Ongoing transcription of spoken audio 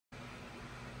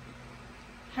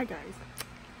Hi guys.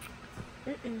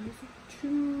 It is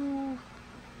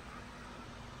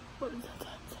what is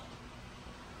that?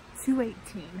 2:18.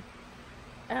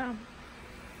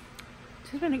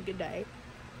 It's been a good day.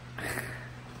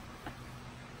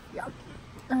 Yeah.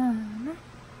 I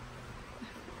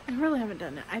really haven't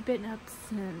done it. I've been up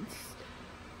since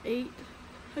 8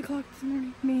 o'clock this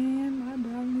morning. Man, my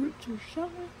brown roots are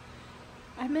showing.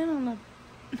 I've been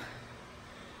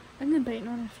debating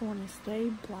on if I want to stay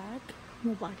black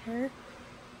with black hair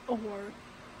or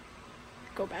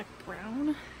go back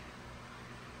brown.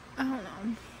 I don't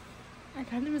know. I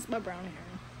kind of miss my brown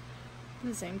hair. At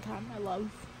the same time, I love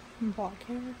black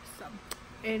hair. So,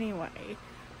 anyway,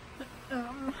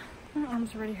 my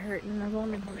arm's already hurting and I've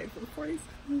only been away for 40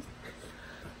 seconds.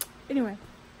 Anyway,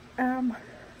 so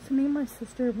me and my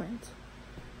sister went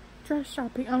dress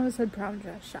shopping. I almost said prom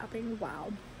dress shopping.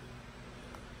 Wow.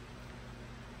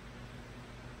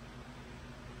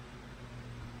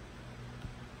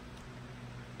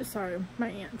 Sorry, my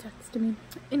aunt texted me.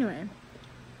 Anyway,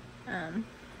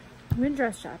 we went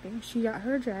dress shopping. She got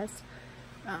her dress.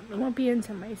 It won't be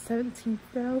until May 17th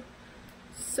though,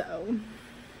 so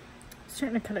I was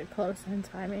trying to cut it close on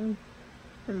timing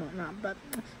and whatnot. But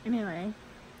anyway,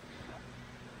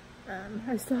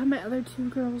 I still have my other two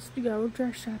girls to go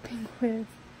dress shopping with.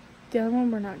 The other one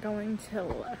we're not going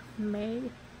till May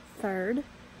 3rd.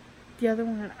 The other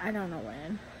one I don't know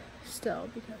when still,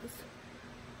 because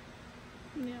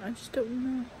yeah, I just don't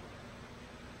know.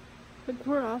 Like,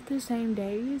 we're off the same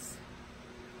days,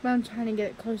 but I'm trying to get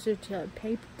it closer to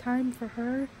pay time for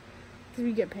her, because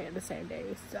we get paid the same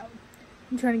days. So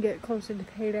I'm trying to get it closer to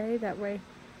payday, that way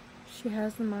she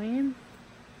has the money.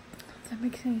 If that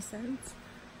makes any sense.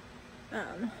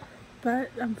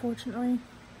 But unfortunately,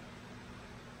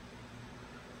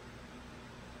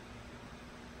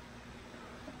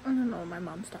 I don't know what my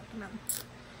mom's talking about.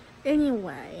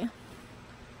 Anyway,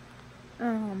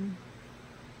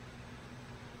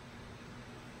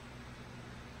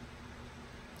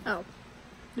 oh,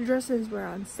 the dresses were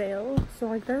on sale, so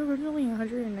like they're originally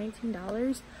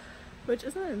 $119, which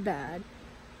isn't bad,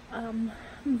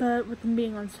 but with them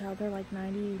being on sale they're like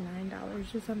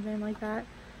 $99 or something like that,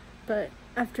 but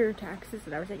after taxes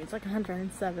and everything it's like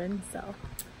 $107. So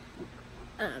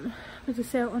but the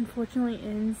sale unfortunately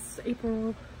ends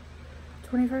April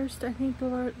 21st, I think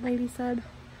the lady said.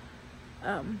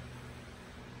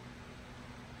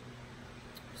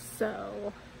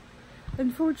 So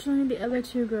unfortunately the other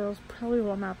two girls probably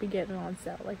will not be getting on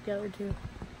sale like the other two.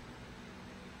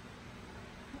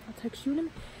 I'll text you in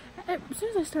as soon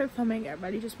as I start filming.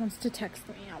 Everybody just wants to text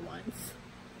me at once.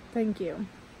 Thank you.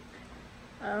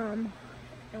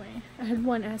 Anyway, I had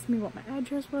one ask me what my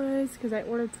address was because I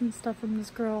ordered some stuff from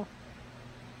this girl.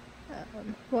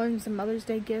 One was a Mother's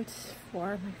Day gift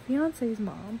for my fiance's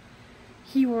mom.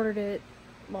 He ordered it,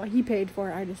 well, he paid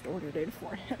for it, I just ordered it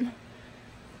for him.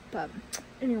 But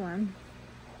anyway,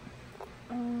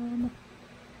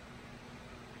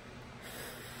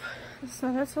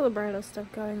 so that's all the bridal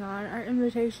stuff going on. Our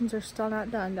invitations are still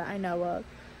not done that I know of.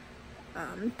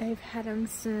 They've had them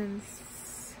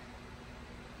since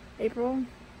April.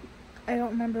 I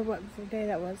don't remember what the day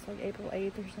that was, like April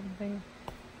 8th or something.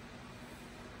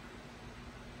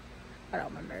 I don't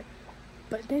remember.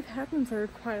 But they've had them for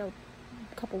quite a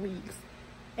couple weeks.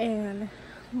 And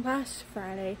last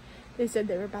Friday, they said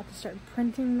they were about to start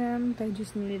printing them. They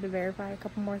just needed to verify a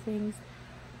couple more things.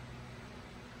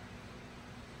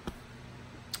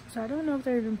 So I don't know if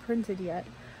they're even printed yet,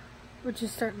 which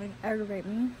is starting to aggravate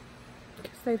me,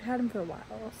 because they've had them for a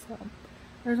while. So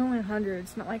there's only 100.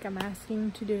 It's not like I'm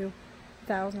asking to do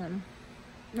 1,000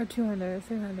 or 200 or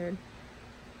 300.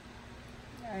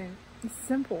 It's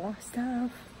simple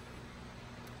stuff.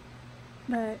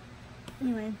 But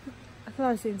anyway, I thought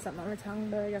I was seeing something on my tongue,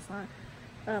 but I guess not.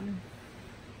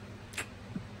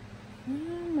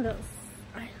 What else?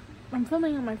 I'm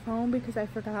filming on my phone because I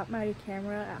forgot my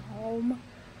camera at home.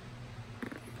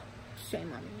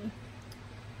 Shame on me.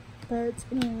 But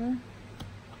anyway,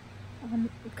 I'm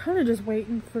kind of just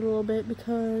waiting for a little bit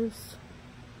because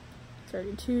it's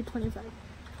already 2:25.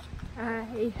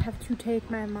 I have to take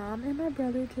my mom and my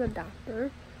brother to the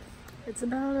doctor. It's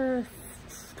about a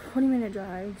 20-minute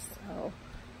drive, so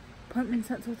appointment's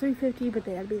not till 3:50, but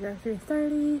they had to be there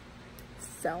 3:30.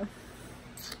 So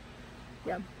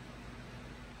yeah.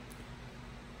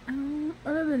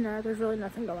 Other than that, there's really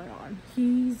nothing going on.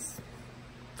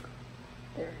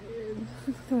 There it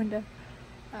is, the window.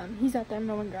 He's out there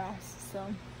mowing grass,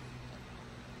 so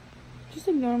just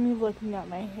ignore me looking at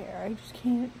my hair. I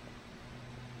can't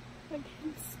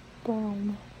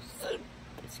spum.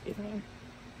 Excuse me.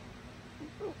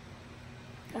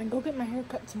 I go get my hair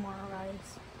cut tomorrow,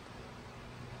 guys.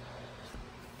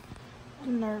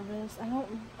 I'm nervous. I want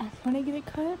to get it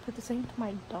cut, but at the same time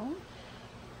I don't.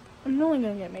 I'm only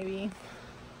gonna get maybe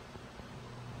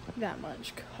that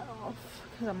much cut off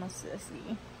because I'm a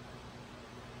sissy.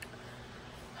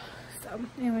 So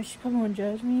anyway, she probably won't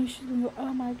judge me. She'll go,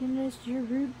 oh my goodness, your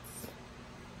roots.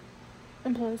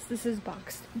 And plus, this is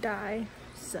box dye,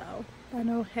 so I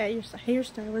know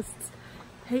hairstylists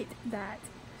hate that.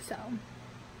 So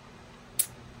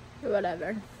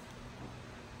whatever.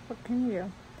 What can you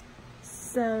do?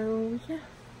 So yeah,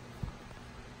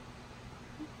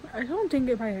 I don't think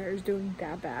that my hair is doing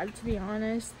that bad, to be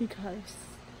honest, because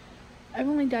I've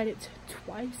only dyed it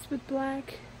twice with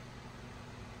black.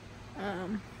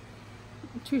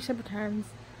 2 separate times,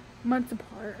 months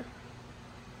apart.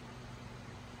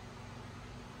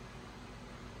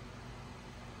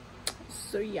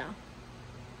 So yeah.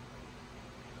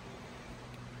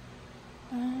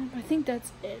 I think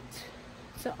that's it.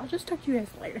 So I'll just talk to you guys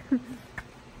later.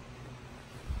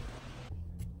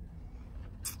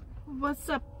 What's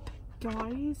up,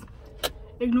 guys?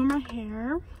 Ignore my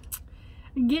hair.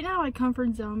 I'm getting out of my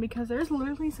comfort zone because there's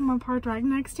literally someone parked right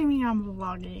next to me. I'm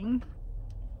vlogging.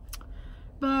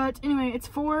 But anyway, it's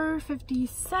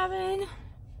 4:57.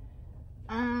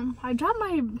 I dropped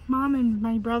my mom and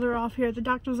my brother off here at the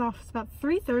doctor's office about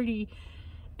 3:30,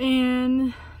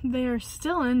 and they are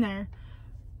still in there.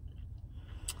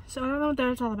 So I don't know what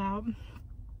that's all about.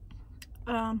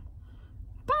 But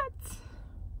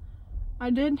I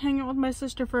did hang out with my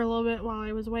sister for a little bit while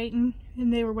I was waiting,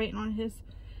 and they were waiting on his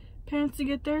parents to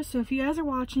get there. So if you guys are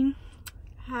watching,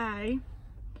 hi.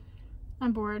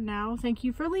 I'm bored now. Thank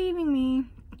you for leaving me.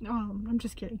 Oh, I'm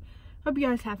just kidding. Hope you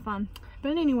guys have fun.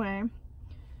 But anyway,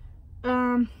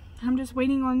 I'm just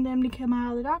waiting on them to come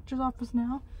out of the doctor's office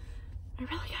now. I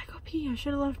really gotta go pee. I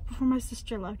should have left before my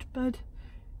sister left, but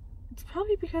it's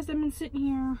probably because I've been sitting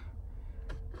here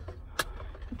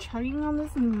chugging on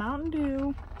this Mountain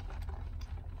Dew.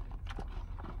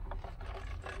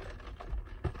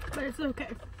 But it's okay.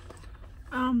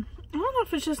 I don't know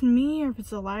if it's just me or if it's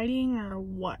the lighting or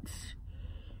what.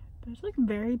 But it's like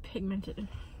very pigmented.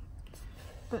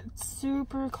 But it's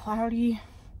super cloudy.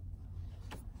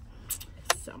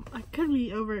 So I could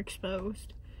be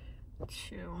overexposed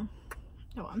to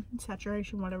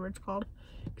saturation, whatever it's called.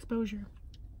 Exposure.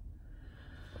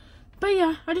 But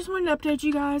yeah, I just wanted to update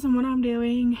you guys on what I'm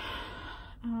doing.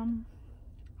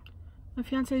 My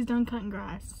fiance is done cutting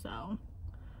grass, so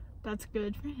that's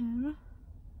good for him.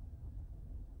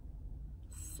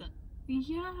 So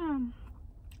yeah,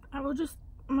 I'm just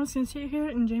gonna sit here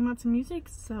and jam out some music,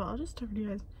 so I'll just talk to you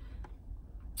guys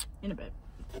in a bit.